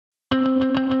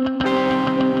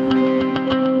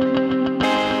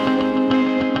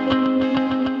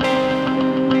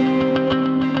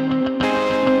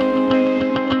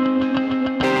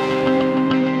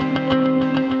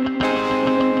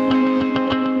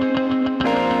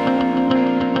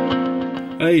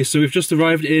Hey, so we've just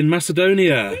arrived in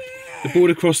Macedonia. The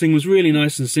border crossing was really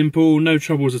nice and simple, no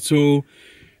troubles at all.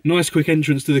 Nice quick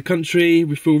entrance to the country.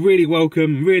 We feel really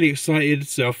welcome, really excited.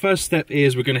 So our first step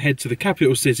is we're going to head to the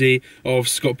capital city of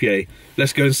Skopje.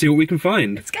 Let's go and see what we can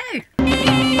find. Let's go.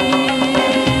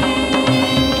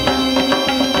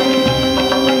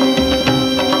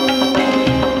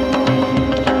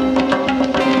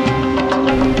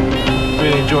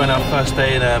 Really enjoying our first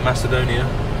day in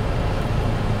Macedonia.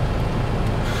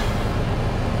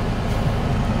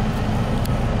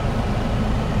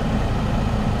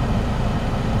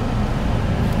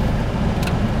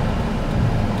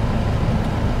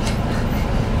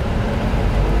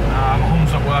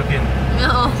 Working.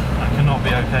 No. I cannot be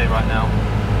okay right now.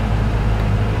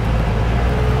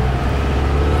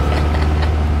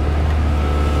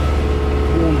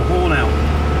 Horn out.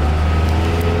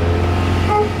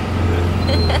 Oh,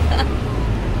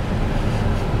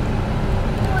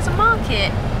 it's a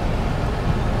market.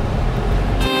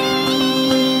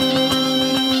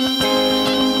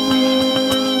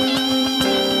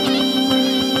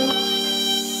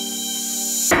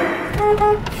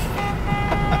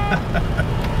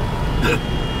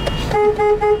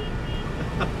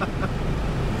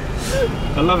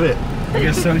 I love it. I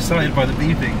get so excited by the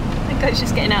beeping. I think he's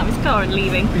just getting out of his car and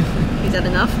leaving. He's had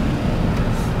enough.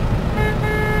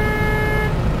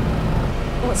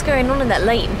 What's going on in that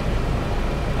lane?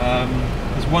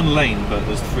 There's one lane, but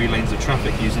there's 3 lanes of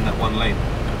traffic using that one lane.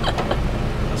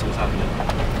 That's what's happening.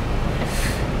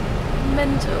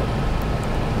 Mental.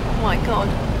 Oh my god.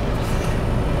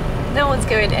 No one's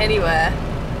going anywhere.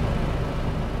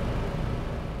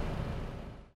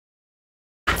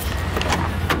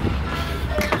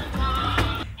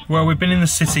 Well, we've been in the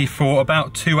city for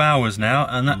about 2 hours now,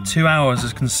 and that 2 hours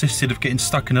has consisted of getting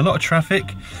stuck in a lot of traffic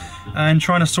and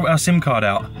trying to sort our SIM card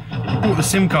out. We bought the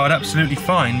SIM card absolutely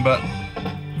fine, but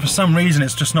for some reason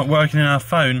it's just not working in our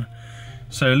phone.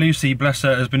 So Lucy, bless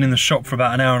her, has been in the shop for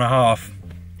about an hour and a half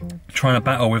trying to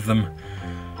battle with them.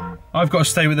 I've got to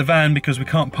stay with the van because we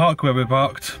can't park where we're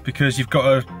parked, because you've got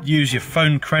to use your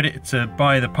phone credit to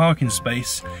buy the parking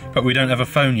space, but we don't have a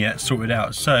phone yet sorted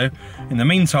out. So in the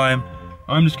meantime,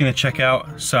 I'm just going to check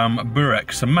out some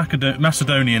burek, some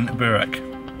Macedonian burek.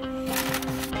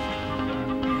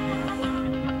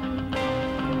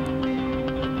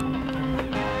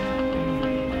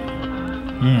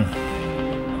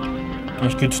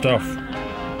 That's good stuff.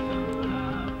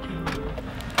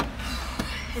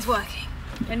 It's working.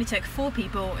 It only took 4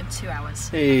 people in 2 hours.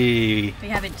 Hey. We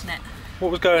have internet.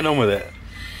 What was going on with it?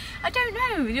 I don't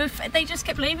know. They just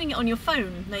kept blaming it on your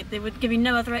phone. They were giving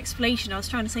no other explanation. I was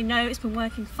trying to say no, it's been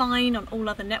working fine on all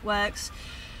other networks.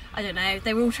 I don't know.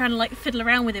 They were all trying to like fiddle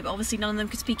around with it, but obviously none of them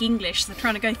could speak English. So they're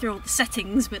trying to go through all the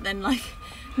settings, but then like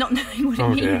not knowing what it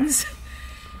means.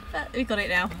 But we got it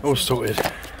now. All sorted.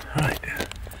 Right.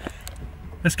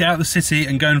 Let's get out of the city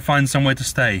and go and find somewhere to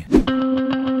stay.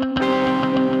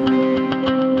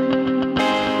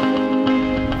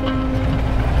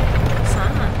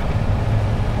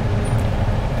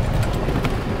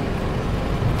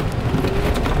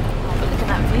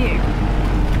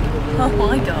 Oh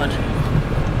my god.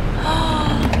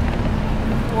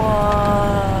 Whoa.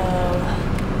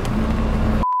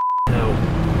 No.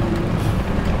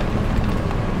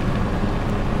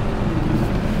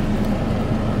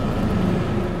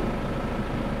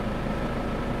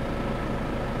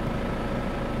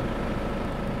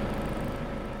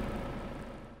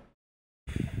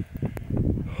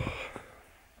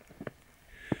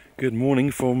 Good morning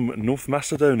from North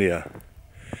Macedonia.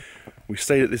 We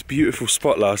stayed at this beautiful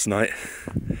spot last night.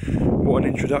 What an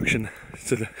introduction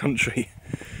to the country.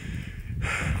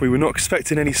 We were not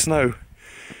expecting any snow.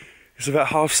 It's about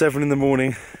 7:30 in the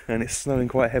morning and it's snowing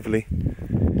quite heavily.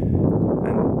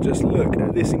 And just look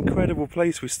at this incredible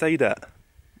place we stayed at.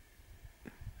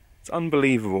 It's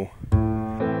unbelievable.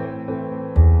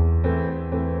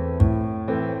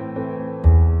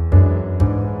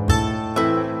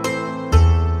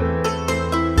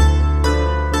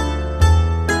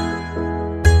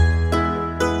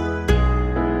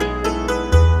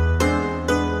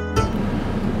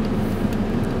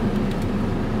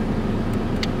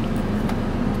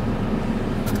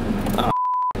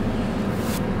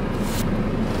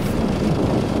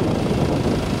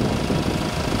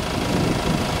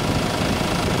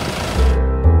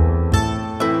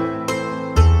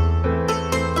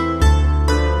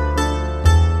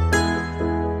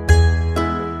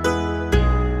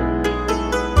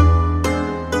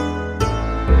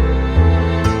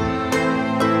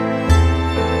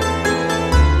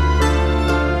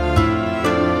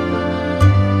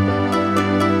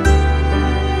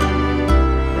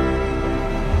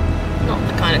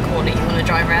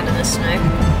 the snow.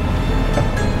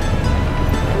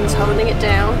 He's holding it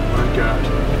down. Oh my god.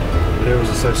 The hills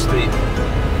are so steep.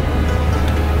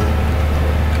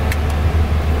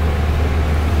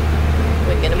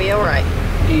 We're gonna be alright.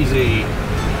 Easy.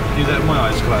 Do that with my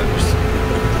eyes closed.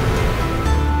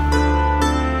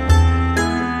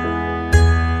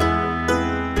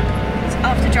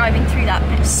 After driving through that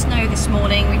bit of snow this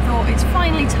morning, we thought it's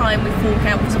finally time we fork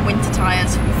out with some winter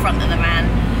tyres for the front of the van.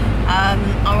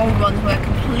 Our old ones were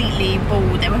completely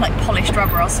bald, they were like polished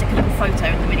rubber. I'll stick a little photo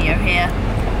in the video here.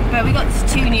 But we got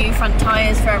 2 new front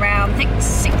tyres for around, I think,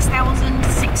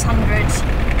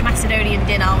 6,600 Macedonian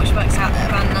dinar, which works out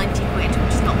at around 90 quid,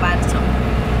 which is not bad at all.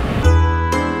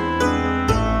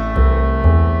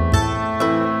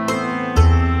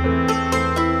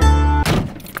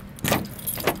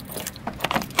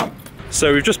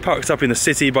 So we've just parked up in the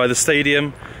city by the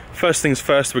stadium. First things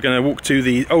first, we're going to walk to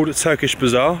the old Turkish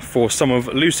bazaar for some of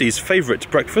Lucy's favourite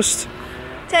breakfast.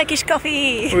 Turkish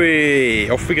coffee! Whee!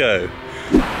 Off we go.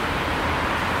 We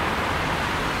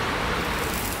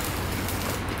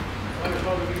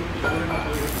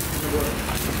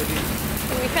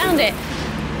found it!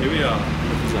 Here we are.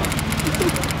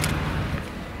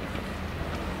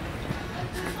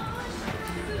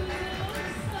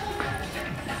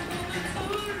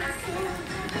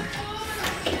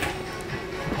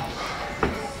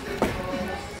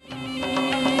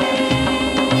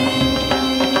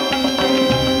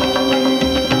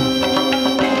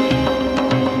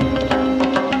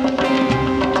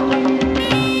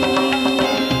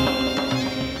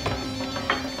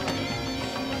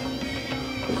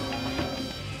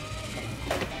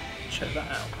 Check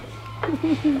that out.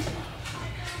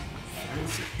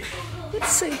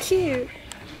 It's so cute.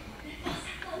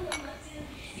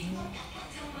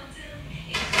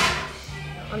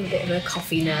 I'm a bit of a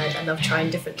coffee nerd. I love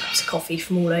trying different types of coffee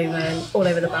from all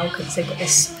over the Balkans. They've got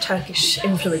this Turkish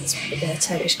influence with their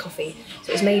Turkish coffee.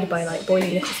 So it was made by like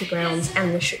boiling the coffee grounds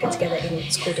and the sugar together in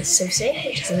what's called a sose,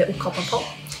 which is a little copper pot.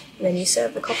 And then you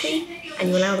serve the coffee and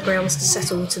you allow the grounds to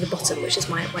settle to the bottom, which is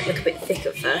might look a bit thick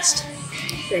at first.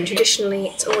 And then traditionally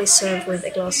it's always served with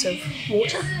a glass of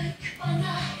water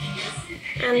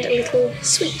and a little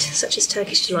sweet, such as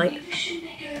Turkish delight.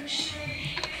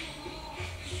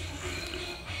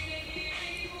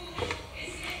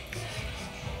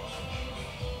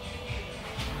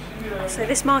 So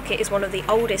this market is one of the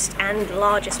oldest and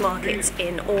largest markets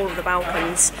in all of the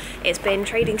Balkans. It's been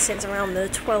trading since around the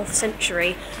 12th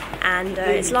century and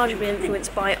it's largely been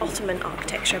influenced by Ottoman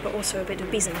architecture but also a bit of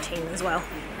Byzantine as well.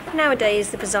 Nowadays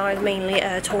the bazaar is mainly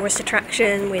a tourist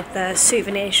attraction with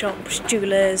souvenir shops,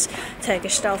 jewellers,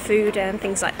 Turkish style food and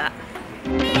things like that.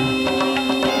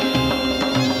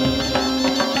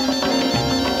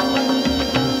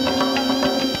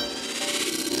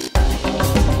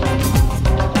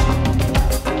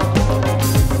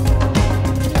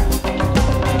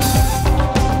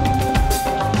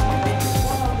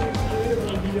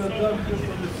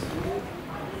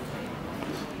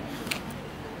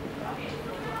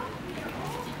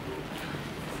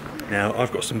 Now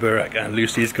I've got some burek and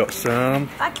Lucy's got some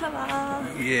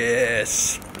Baklava!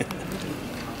 Yes!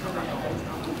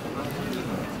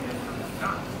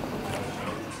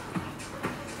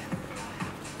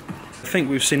 I think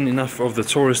we've seen enough of the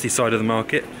touristy side of the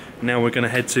market. Now we're going to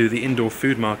head to the indoor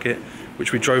food market,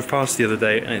 which we drove past the other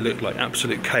day and it looked like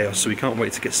absolute chaos, so we can't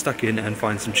wait to get stuck in and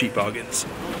find some cheap bargains.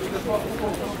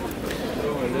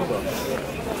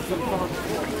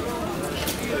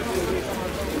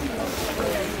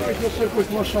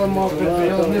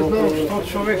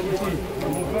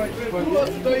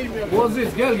 What's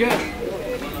this? Gel.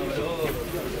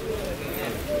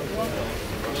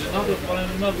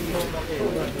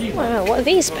 Wow, what are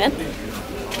these, Ben?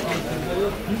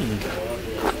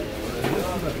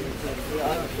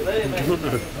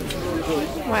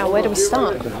 Wow, where do we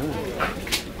start?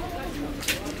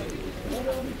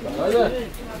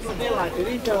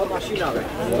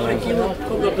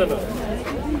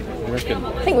 I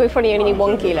think we probably only need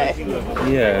 1 kilo.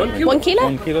 Yeah. 1 kilo?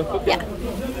 1 kilo? Yeah.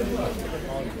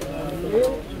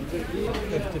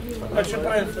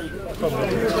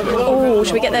 Oh,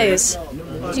 should we get those?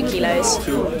 2 kilos.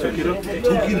 2 kilo?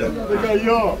 2 kilo.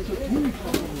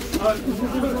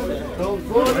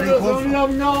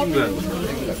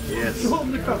 Yes.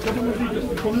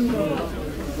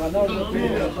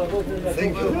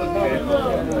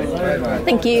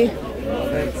 Thank you.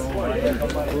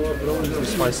 The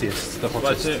spiciest, the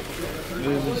hottest.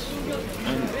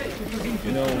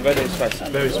 You know, very spicy.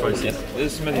 Very spicy. Yes,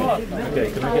 this is medium.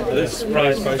 Okay, can we get This is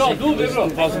price spicy. This is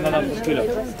 2,000 per kilo.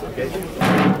 Okay.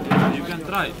 You can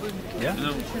try. Yeah. You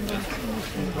know,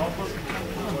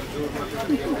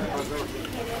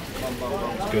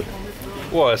 It's good.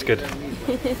 Well, that's good.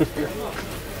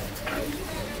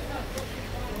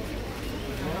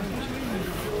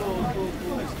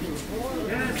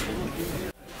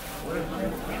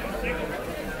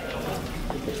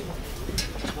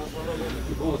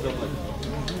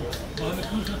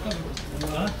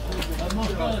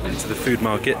 Into the food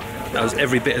market. That was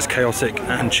every bit as chaotic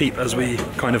and cheap as we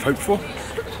kind of hoped for.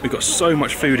 We got so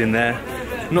much food in there.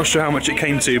 I'm not sure how much it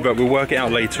came to, but we'll work it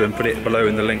out later and put it below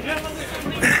in the link.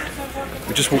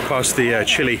 We just walked past the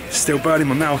chili, still burning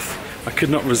my mouth. I could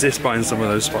not resist buying some of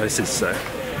those spices, so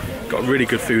got really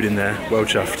good food in there, well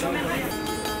chuffed.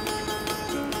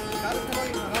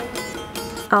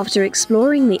 After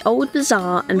exploring the old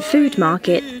bazaar and food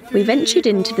market, we ventured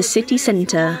into the city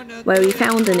centre, where we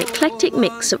found an eclectic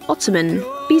mix of Ottoman,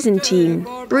 Byzantine,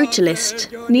 Brutalist,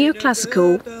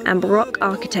 Neoclassical and Baroque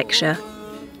architecture.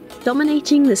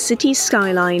 Dominating the city's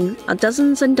skyline are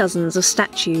dozens and dozens of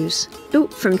statues,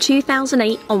 built from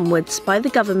 2008 onwards by the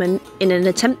government in an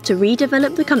attempt to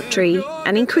redevelop the country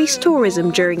and increase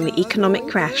tourism during the economic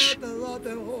crash.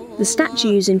 The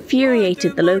statues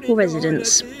infuriated the local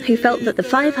residents, who felt that the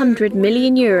 €500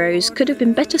 million could have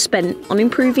been better spent on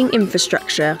improving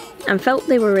infrastructure, and felt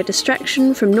they were a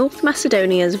distraction from North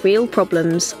Macedonia's real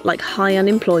problems like high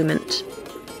unemployment.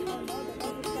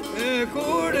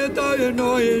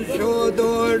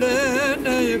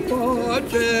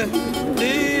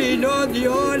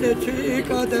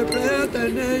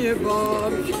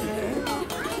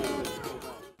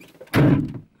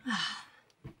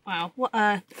 Wow, what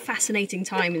a fascinating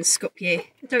time in Skopje.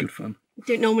 Good fun.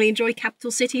 Don't normally enjoy capital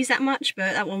cities that much,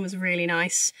 but that one was really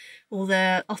nice. All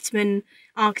the Ottoman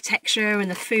architecture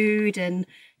and the food, and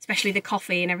especially the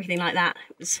coffee and everything like that.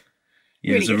 It was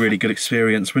Yeah, it was a really good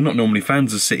experience. We're not normally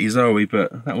fans of cities, are we?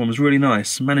 But that one was really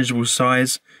nice. Manageable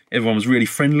size. Everyone was really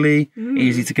friendly,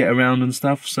 easy to get around and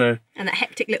stuff. So and that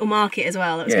hectic little market as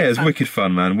well. That was yeah, it was fun. wicked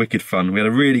fun, man. Wicked fun. We had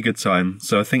a really good time.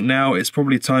 So I think now it's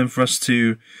probably time for us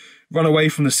to run away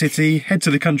from the city, head to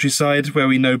the countryside where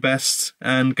we know best,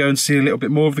 and go and see a little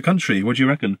bit more of the country. What do you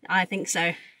reckon? I think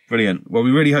so. Brilliant. Well,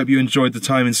 we really hope you enjoyed the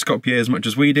time in Skopje as much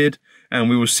as we did, and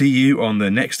we will see you on the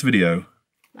next video.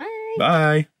 Bye.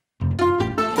 Bye.